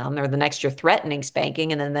spanking them, or the next you're threatening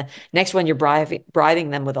spanking, and then the next one you're bribing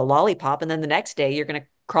them with a lollipop, and then the next day you're going to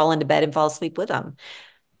crawl into bed and fall asleep with them.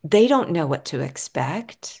 They don't know what to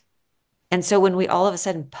expect. And so when we all of a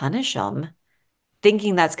sudden punish them,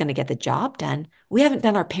 thinking that's going to get the job done, we haven't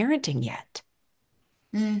done our parenting yet.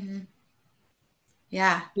 Hmm.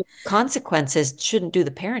 Yeah. Consequences shouldn't do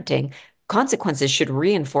the parenting. Consequences should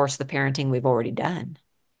reinforce the parenting we've already done.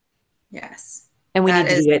 Yes. And we That need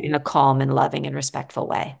to is, do it in a calm and loving and respectful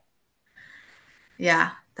way.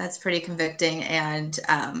 yeah, that's pretty convicting. And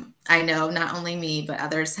I know not only me, but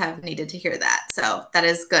others have needed to hear that. So that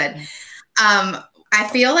is good. Um, I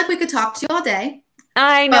feel like we could talk to you all day,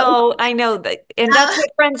 but I know that, and that's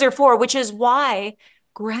what friends are for, which is why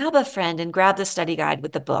grab a friend and grab the study guide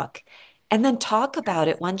with the book and then talk about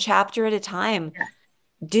it one chapter at a time. yeah.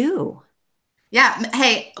 Do. Yeah.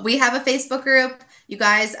 Hey, we have a Facebook group. You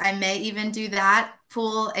guys, I may even do that,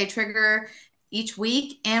 pull a trigger each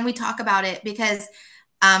week, and we talk about it because,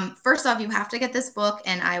 first off, you have to get this book,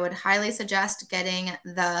 and I would highly suggest getting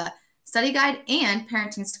the study guide and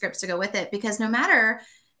parenting scripts to go with it because no matter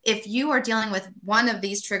if you are dealing with one of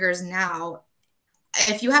these triggers now,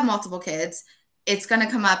 if you have multiple kids, it's going to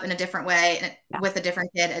come up in a different way Yeah. with a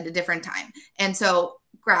different kid at a different time. And so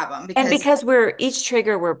grab them And because, because we're each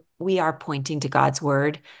trigger, we are pointing to God's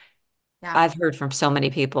word. yeah, I've heard from so many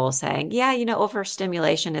people saying, yeah,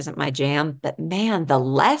 overstimulation isn't my jam, but man, the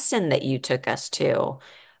lesson that you took us to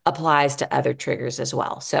applies to other triggers as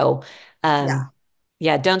well. So, yeah, um,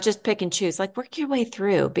 yeah, don't just pick and choose, like work your way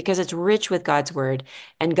through because it's rich with God's word.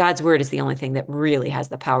 And God's word is the only thing that really has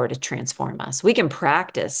the power to transform us. We can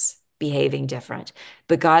practice behaving different,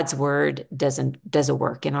 but God's word does a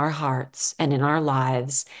work in our hearts and in our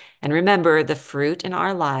lives. And remember, the fruit in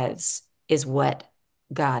our lives is what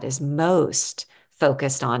God is most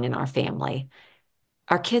focused on in our family.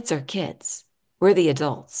 Our kids are kids. We're the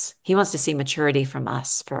adults. He wants to see maturity from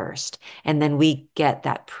us first. And then we get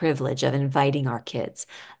that privilege of inviting our kids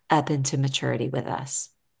up into maturity with us.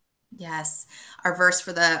 yes. Our verse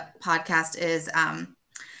for the podcast is 1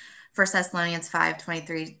 Thessalonians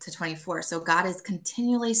 5:23-24. So God is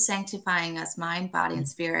continually sanctifying us, mind, body, and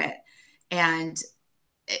spirit. And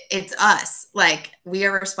it's us. Like we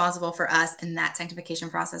are responsible for us in that sanctification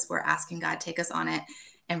process. We're asking God take us on it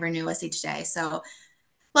and renew us each day. So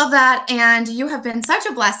love that. And you have been such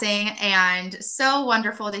a blessing and so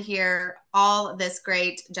wonderful to hear all this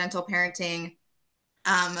great, gentle parenting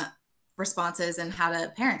um, responses and how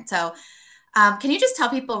to parent. So, can you just tell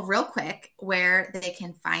people real quick where they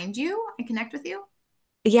can find you and connect with you?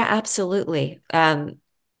 Yeah, absolutely.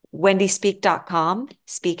 WendySpeake.com.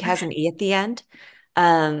 Speak has an E at the end.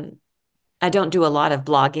 Um, I don't do a lot of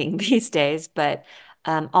blogging these days, but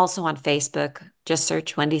also on Facebook, just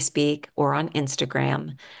search Wendy Speak or on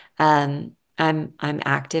Instagram. I'm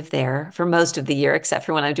active there for most of the year, except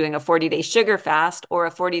for when I'm doing a 40-day sugar fast or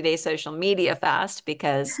a 40-day social media fast,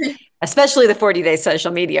 because especially the 40-day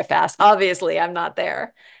social media fast, obviously I'm not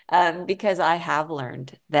there. Because I have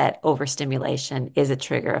learned that overstimulation is a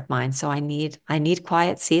trigger of mine. So I need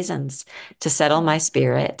quiet seasons to settle my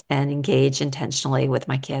spirit and engage intentionally with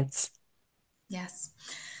my kids. Yes.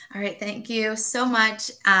 All right. Thank you so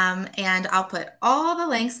much. And I'll put all the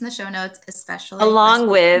links in the show notes, especially Along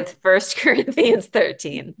with 1 Corinthians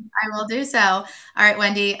 13. I will do so. All right,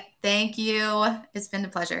 Wendy. Thank you. It's been a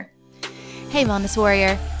pleasure. Hey, Wellness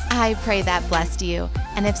Warrior. I pray that blessed you.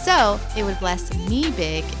 And if so, it would bless me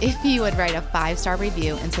big if you would write a 5-star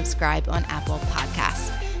review and subscribe on Apple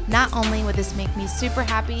Podcasts. Not only would this make me super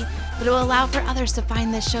happy, but it will allow for others to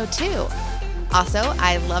find this show too. Also,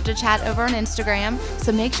 I love to chat over on Instagram,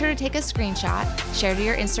 so make sure to take a screenshot, share to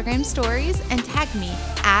your Instagram stories, and tag me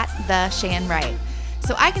at @TheShanWright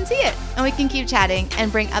so I can see it and we can keep chatting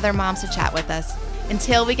and bring other moms to chat with us.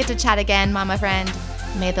 Until we get to chat again, mama friend,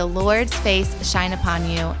 may the Lord's face shine upon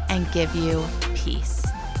you and give you peace.